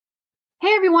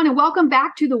Hey everyone, and welcome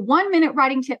back to the 1 Minute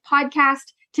Writing Tip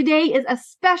podcast. Today is a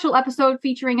special episode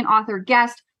featuring an author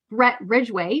guest, Bret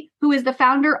Ridgway, who is the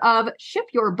founder of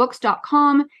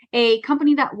ShipYourBooks.com, a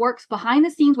company that works behind the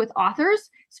scenes with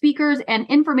authors, speakers, and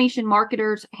information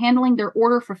marketers handling their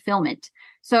order fulfillment.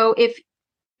 So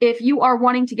if you are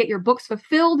wanting to get your books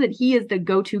fulfilled, then he is the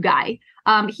go-to guy.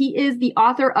 He is the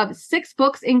author of 6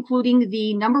 books, including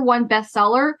the #1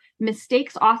 bestseller,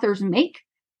 Mistakes Authors Make,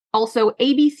 also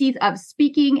ABCs of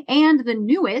Speaking, and the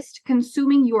newest,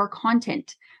 Consuming Your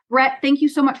Content. Bret, thank you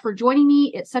so much for joining me.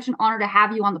 It's such an honor to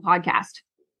have you on the podcast.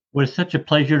 Well, it's such a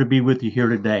pleasure to be with you here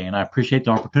today, and I appreciate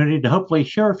the opportunity to hopefully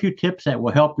share a few tips that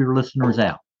will help your listeners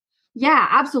out. Yeah,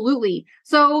 absolutely.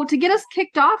 So to get us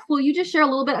kicked off, will you just share a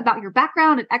little bit about your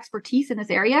background and expertise in this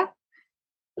area?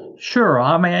 Sure.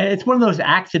 I mean, it's one of those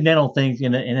accidental things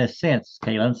in a sense,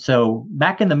 Caitlin. So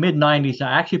back in the mid 90s, I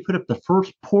actually put up the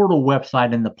first portal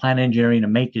website in the plant engineering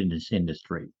and maintenance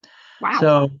industry. Wow.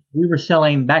 So we were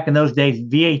selling back in those days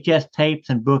VHS tapes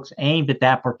and books aimed at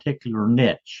that particular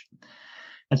niche.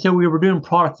 And so we were doing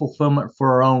product fulfillment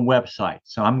for our own website.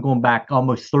 So I'm going back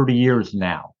almost 30 years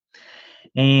now.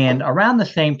 And around the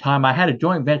same time, I had a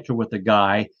joint venture with a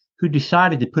guy who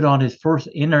decided to put on his first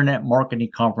internet marketing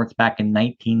conference back in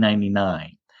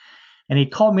 1999. And he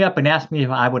called me up and asked me if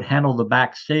I would handle the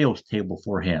back sales table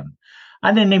for him.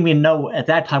 I didn't even know at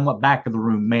that time what back of the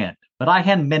room meant, but I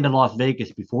hadn't been to Las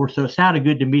Vegas before, so it sounded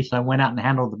good to me. So I went out and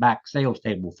handled the back sales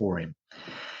table for him.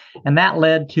 And that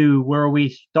led to where we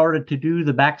started to do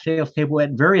the back sales table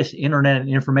at various internet and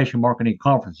information marketing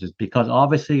conferences, because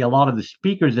obviously a lot of the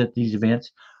speakers at these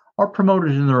events are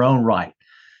promoters in their own right.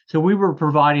 So we were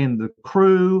providing the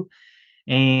crew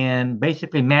and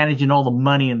basically managing all the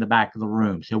money in the back of the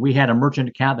room. So we had a merchant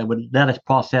account that would let us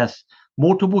process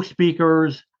multiple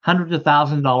speakers, hundreds of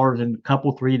thousands of dollars in a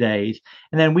couple, 3 days.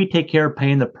 And then we take care of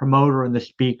paying the promoter and the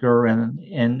speaker. And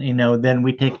then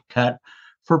we take a cut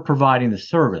for providing the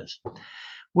service.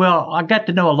 Well, I got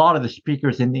to know a lot of the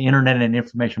speakers in the internet and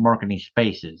information marketing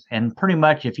spaces. And pretty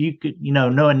much if you could,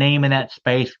 know a name in that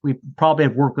space, we probably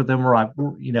have worked with them, or I've,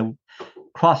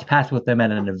 cross paths with them at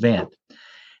an event.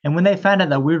 And when they found out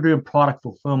that we were doing product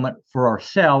fulfillment for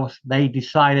ourselves, they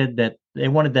decided that they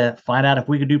wanted to find out if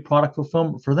we could do product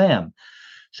fulfillment for them.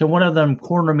 So one of them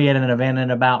cornered me at an event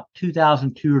in about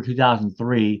 2002 or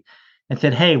 2003 and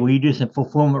said, "Hey, will you do some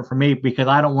fulfillment for me? Because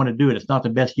I don't want to do it. It's not the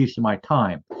best use of my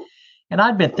time." And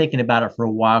I'd been thinking about it for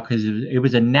a while because it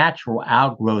was a natural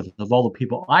outgrowth of all the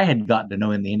people I had gotten to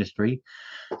know in the industry.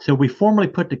 So we formally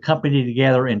put the company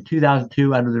together in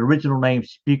 2002 under the original name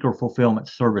Speaker Fulfillment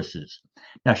Services.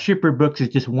 Now, Ship Your Books is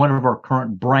just one of our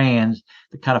current brands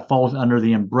that kind of falls under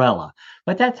the umbrella.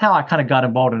 But that's how I kind of got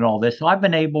involved in all this. So I've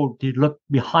been able to look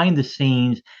behind the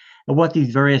scenes at what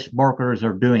these various marketers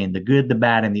are doing, the good, the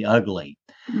bad, and the ugly.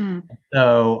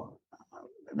 So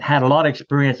had a lot of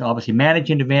experience, obviously,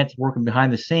 managing events, working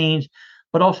behind the scenes,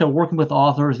 but also working with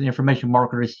authors and information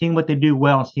marketers, seeing what they do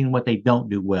well and seeing what they don't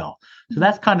do well. So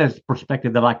that's kind of the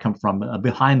perspective that I come from, a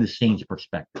behind the scenes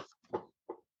perspective.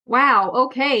 Wow.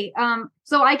 Okay.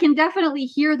 So I can definitely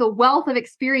hear the wealth of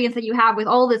experience that you have with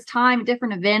all this time,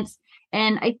 different events.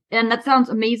 And that sounds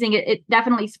amazing. It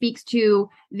definitely speaks to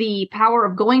the power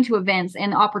of going to events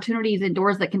and opportunities and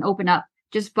doors that can open up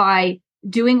just by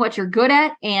doing what you're good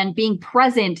at and being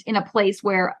present in a place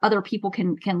where other people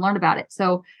can learn about it.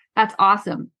 So that's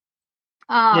awesome.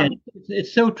 Yeah,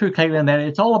 it's so true, Caitlin, that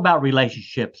it's all about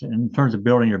relationships in terms of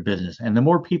building your business. And the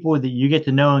more people that you get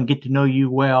to know and get to know you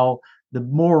well, the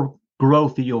more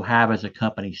growth that you'll have as a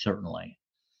company, certainly.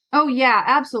 Oh, yeah,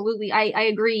 absolutely. I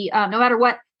agree. No matter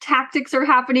what tactics are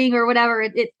happening or whatever,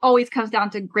 it always comes down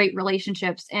to great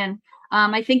relationships. And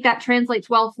I think that translates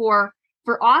well for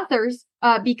authors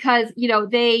because,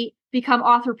 they become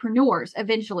authorpreneurs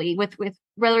eventually with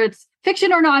whether it's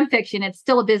fiction or nonfiction, it's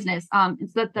still a business. So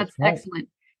that's right. Excellent.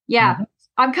 Yeah. Mm-hmm.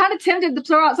 I'm kind of tempted to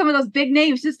throw out some of those big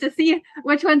names just to see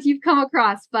which ones you've come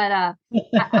across, but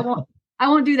I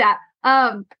won't do that.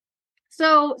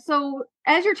 So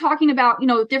as you're talking about,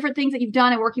 different things that you've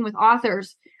done and working with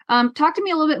authors, talk to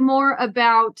me a little bit more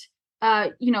about,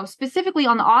 specifically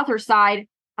on the author side,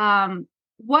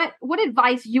 what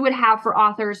advice you would have for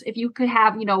authors if you could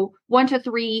have, 1 to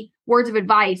 3 words of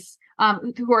advice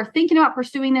who are thinking about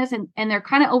pursuing this and they're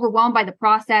kind of overwhelmed by the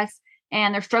process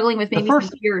and they're struggling with maybe some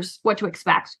fears, what to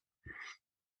expect.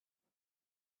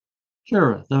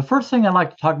 Sure. The first thing I'd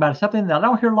like to talk about is something that I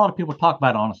don't hear a lot of people talk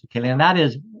about, honestly, Kelly, and that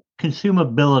is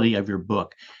consumability of your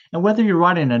book. And whether you're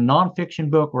writing a nonfiction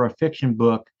book or a fiction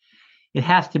book, it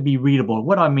has to be readable.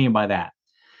 What do I mean by that?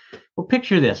 Well,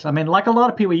 picture this. I mean, like a lot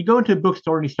of people, you go into a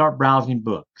bookstore and you start browsing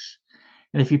books.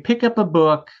 And if you pick up a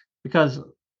book because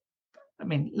I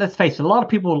mean, let's face it, a lot of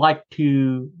people like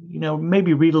to,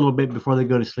 maybe read a little bit before they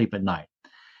go to sleep at night.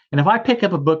 And if I pick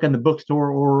up a book in the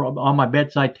bookstore or on my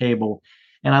bedside table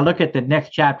and I look at the next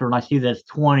chapter and I see that it's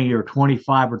 20 or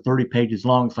 25 or 30 pages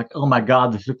long, it's like, oh my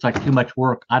God, this looks like too much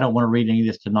work. I don't want to read any of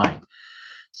this tonight.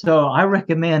 So I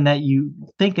recommend that you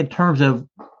think in terms of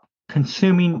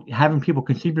having people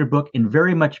consume your book in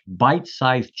very much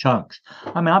bite-sized chunks.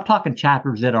 I mean, I'm talking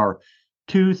chapters that are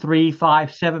 2, 3,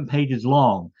 5, 7 pages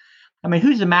long. I mean,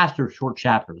 who's the master of short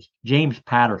chapters? James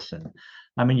Patterson.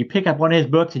 I mean, you pick up one of his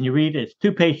books and you read it, it's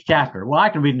 2-page chapter. Well, I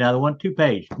can read another one, 2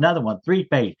 page, another one, 3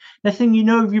 page. Next thing you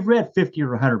know, you've read 50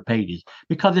 or 100 pages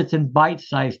because it's in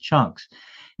bite-sized chunks.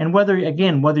 And whether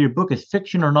your book is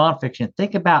fiction or nonfiction,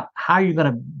 think about how you're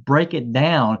going to break it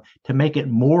down to make it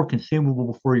more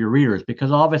consumable for your readers.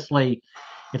 Because obviously,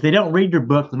 if they don't read your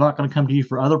book, they're not going to come to you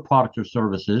for other products or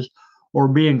services or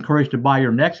be encouraged to buy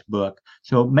your next book.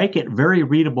 So make it very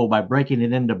readable by breaking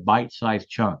it into bite-sized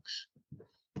chunks.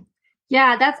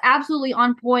 Yeah, that's absolutely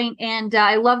on point. And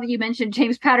I love that you mentioned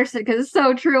James Patterson because it's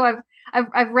so true.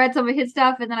 I've read some of his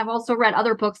stuff, and then I've also read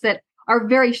other books that are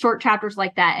very short chapters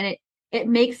like that. And it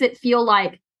makes it feel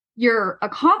like you're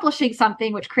accomplishing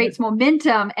something, which creates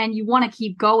momentum, and you want to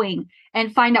keep going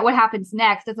and find out what happens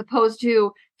next, as opposed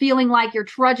to feeling like you're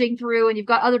trudging through and you've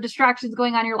got other distractions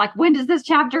going on. You're like, when does this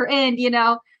chapter end?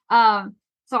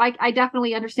 So I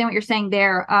definitely understand what you're saying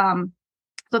there.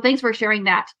 So thanks for sharing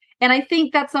that. And I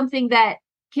think that's something that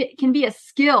can be a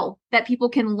skill that people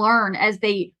can learn as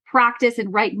they practice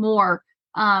and write more.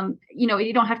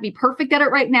 You don't have to be perfect at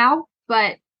it right now,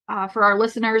 but for our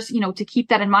listeners, to keep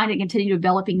that in mind and continue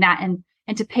developing that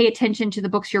and to pay attention to the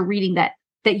books you're reading that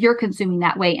you're consuming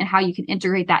that way and how you can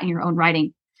integrate that in your own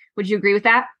writing. Would you agree with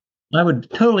that? I would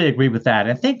totally agree with that.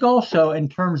 And think also in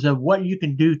terms of what you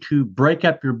can do to break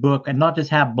up your book and not just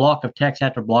have block of text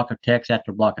after block of text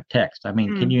after block of text. I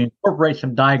mean, can you incorporate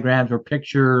some diagrams or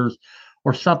pictures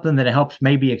or something that helps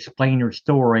maybe explain your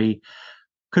story?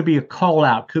 Could be a call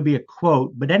out, could be a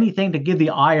quote, but anything to give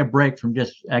the eye a break from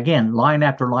just, again, line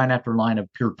after line after line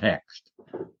of pure text.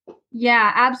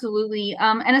 Yeah, absolutely.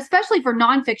 And especially for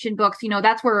nonfiction books,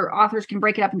 that's where authors can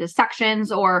break it up into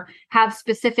sections or have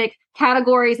specific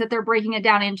categories that they're breaking it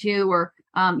down into, or,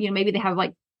 maybe they have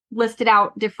like listed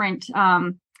out different,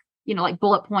 like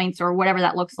bullet points or whatever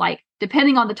that looks like,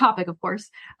 depending on the topic, of course.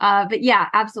 But yeah,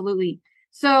 absolutely.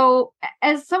 So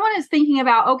as someone is thinking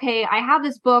about, okay, I have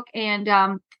this book and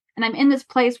I'm in this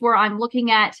place where I'm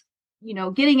looking at,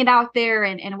 getting it out there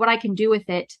and what I can do with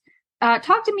it.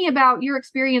 Talk to me about your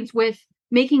experience with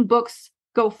making books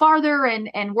go farther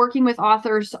and working with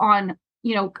authors on,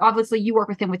 obviously you work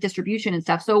with them with distribution and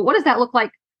stuff. So what does that look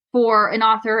like for an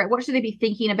author? What should they be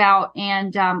thinking about?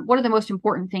 And what are the most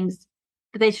important things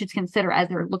that they should consider as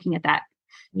they're looking at that?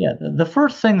 Yeah, the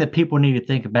first thing that people need to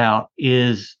think about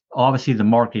is obviously the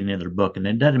marketing of their book. And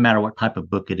it doesn't matter what type of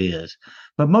book it is.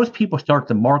 But most people start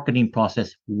the marketing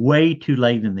process way too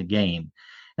late in the game.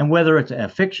 And whether it's a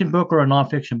fiction book or a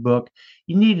nonfiction book,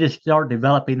 you need to start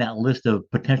developing that list of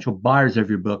potential buyers of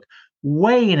your book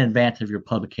way in advance of your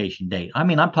publication date. I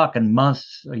mean, I'm talking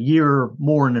months, a year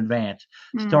more in advance,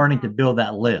 starting to build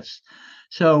that list.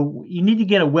 So you need to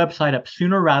get a website up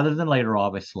sooner rather than later,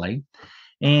 obviously.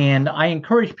 And I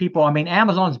encourage people, I mean,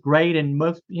 Amazon's great and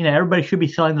most, everybody should be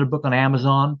selling their book on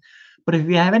Amazon. But if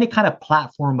you have any kind of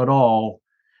platform at all,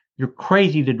 you're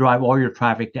crazy to drive all your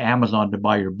traffic to Amazon to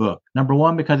buy your book. Number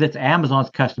one, because it's Amazon's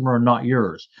customer and not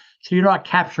yours. So you're not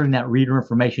capturing that reader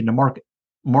information to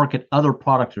market other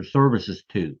products or services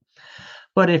to.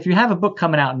 But if you have a book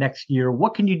coming out next year,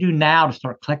 what can you do now to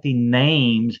start collecting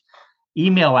names,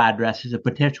 email addresses of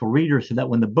potential readers so that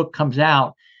when the book comes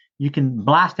out, you can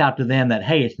blast out to them that,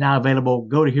 hey, it's now available,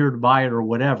 go to here to buy it or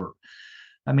whatever.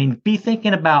 I mean, be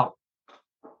thinking about,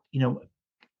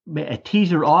 a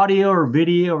teaser audio or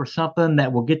video or something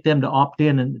that will get them to opt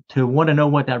in and to want to know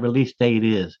what that release date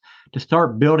is, to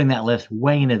start building that list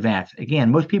way in advance.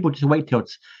 Again, most people just wait till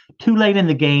it's too late in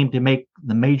the game to make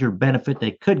the major benefit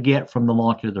they could get from the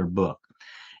launch of their book.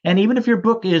 And even if your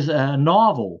book is a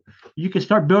novel, you can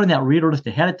start building that reader list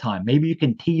ahead of time. Maybe you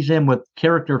can tease them with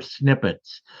character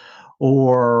snippets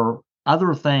or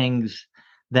other things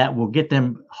that will get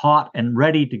them hot and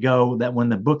ready to go, that when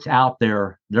the book's out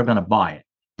there, they're going to buy it.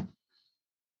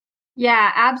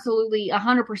 Yeah, absolutely.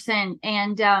 100%.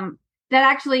 And that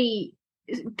actually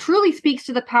truly speaks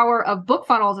to the power of book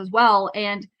funnels as well.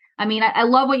 And I mean, I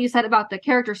love what you said about the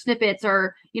character snippets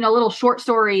or, little short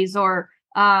stories or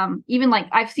even like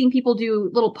I've seen people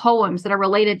do little poems that are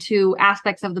related to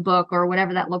aspects of the book or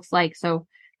whatever that looks like. So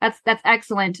that's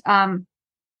excellent. And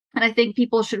I think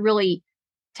people should really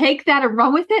take that and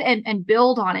run with it and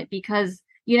build on it, because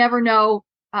you never know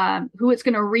who it's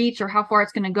going to reach or how far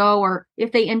it's going to go, or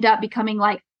if they end up becoming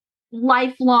like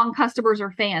lifelong customers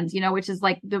or fans, which is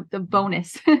like the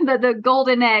bonus, the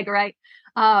golden egg, right?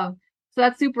 So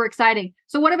that's super exciting.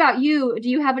 So what about you? Do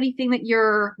you have anything that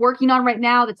you're working on right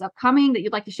now that's upcoming that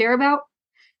you'd like to share about?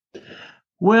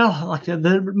 Well, like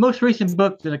the most recent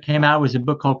book that came out was a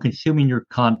book called Consuming Your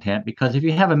Content, because if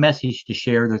you have a message to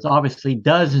share, there's obviously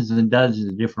dozens and dozens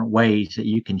of different ways that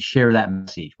you can share that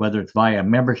message, whether it's via a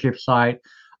membership site,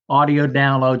 audio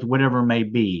downloads, whatever it may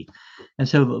be. And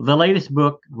so the latest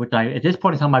book, which at this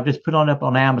point in time, I've just put up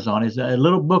on Amazon, is a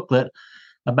little booklet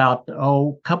about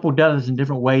a couple dozen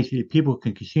different ways that people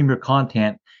can consume your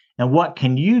content, and what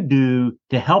can you do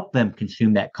to help them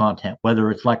consume that content,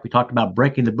 whether it's like we talked about,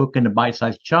 breaking the book into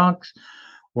bite-sized chunks,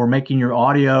 or making your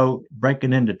audio,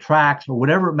 breaking into tracks, or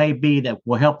whatever it may be that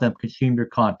will help them consume your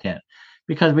content.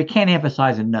 Because we can't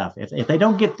emphasize enough, if they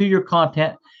don't get through your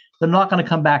content, they're not going to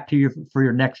come back to you for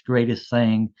your next greatest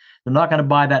thing. They're not going to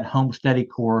buy that home study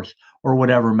course or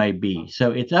whatever it may be. So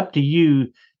it's up to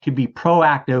you to be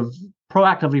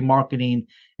proactively marketing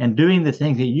and doing the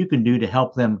things that you can do to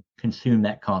help them consume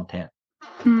that content.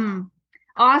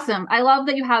 Awesome. I love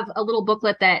that you have a little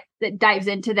booklet that dives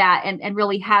into that and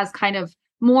really has kind of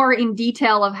more in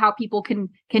detail of how people can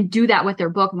do that with their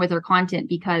book and with their content,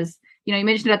 because you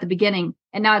mentioned it at the beginning,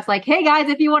 and now it's like, hey guys,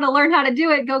 if you want to learn how to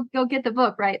do it, go get the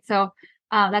book, right? So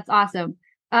that's awesome.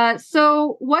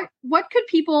 So what could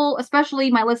people,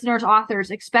 especially my listeners, authors,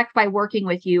 expect by working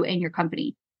with you and your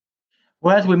company?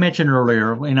 Well, as we mentioned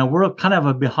earlier, we're kind of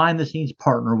a behind the scenes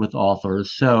partner with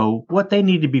authors. So what they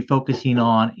need to be focusing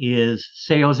on is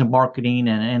sales and marketing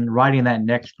and writing that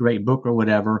next great book or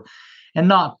whatever, and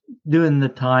not doing the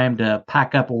time to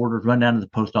pack up orders, run down to the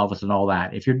post office and all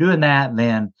that. If you're doing that,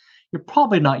 then you're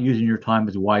probably not using your time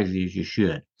as wisely as you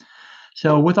should.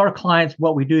 So with our clients,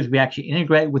 what we do is we actually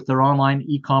integrate with their online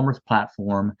e-commerce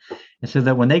platform. And so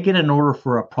that when they get an order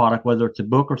for a product, whether it's a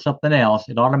book or something else,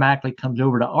 it automatically comes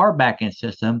over to our backend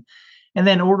system. And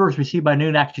then orders received by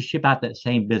noon actually ship out that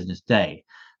same business day.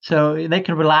 So they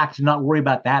can relax and not worry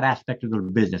about that aspect of their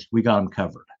business. We got them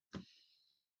covered.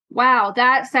 Wow,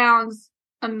 that sounds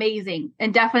amazing.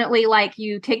 And definitely like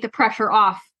you take the pressure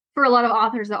off for a lot of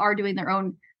authors that are doing their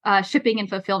own shipping and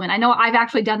fulfillment. I know I've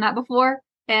actually done that before.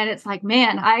 And it's like,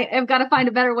 man, I have got to find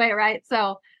a better way, right?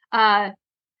 So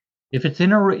if it's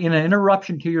in an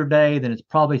interruption to your day, then it's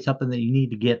probably something that you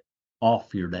need to get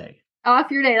off your day.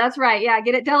 Off your day. That's right. Yeah.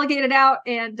 Get it delegated out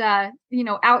and,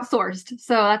 outsourced.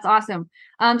 So that's awesome.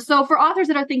 So for authors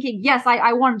that are thinking, yes,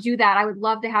 I want to do that, I would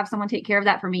love to have someone take care of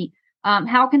that for me.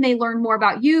 How can they learn more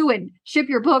about you and ship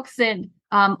your books and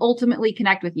ultimately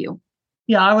connect with you?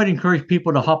 Yeah, I would encourage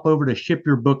people to hop over to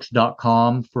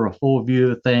shipyourbooks.com for a full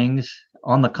view of things.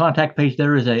 On the contact page,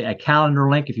 there is a calendar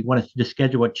link. If you want to just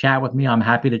schedule a chat with me, I'm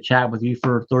happy to chat with you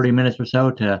for 30 minutes or so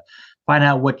to find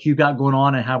out what you got going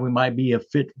on and how we might be a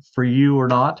fit for you or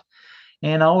not.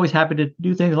 And I'm always happy to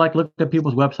do things like look at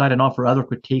people's website and offer other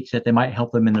critiques that they might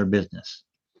help them in their business.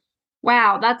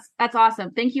 Wow, that's awesome.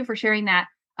 Thank you for sharing that.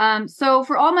 So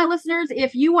for all my listeners,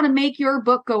 if you want to make your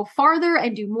book go farther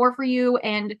and do more for you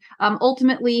and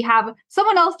ultimately have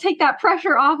someone else take that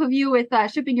pressure off of you with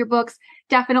shipping your books,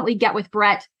 definitely get with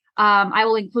Bret. I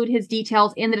will include his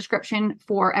details in the description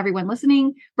for everyone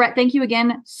listening. Bret, thank you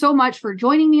again so much for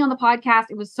joining me on the podcast.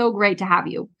 It was so great to have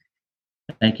you.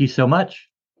 Thank you so much.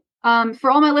 For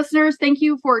all my listeners, thank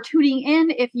you for tuning in.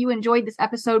 If you enjoyed this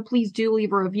episode, please do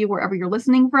leave a review wherever you're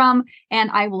listening from, and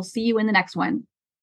I will see you in the next one.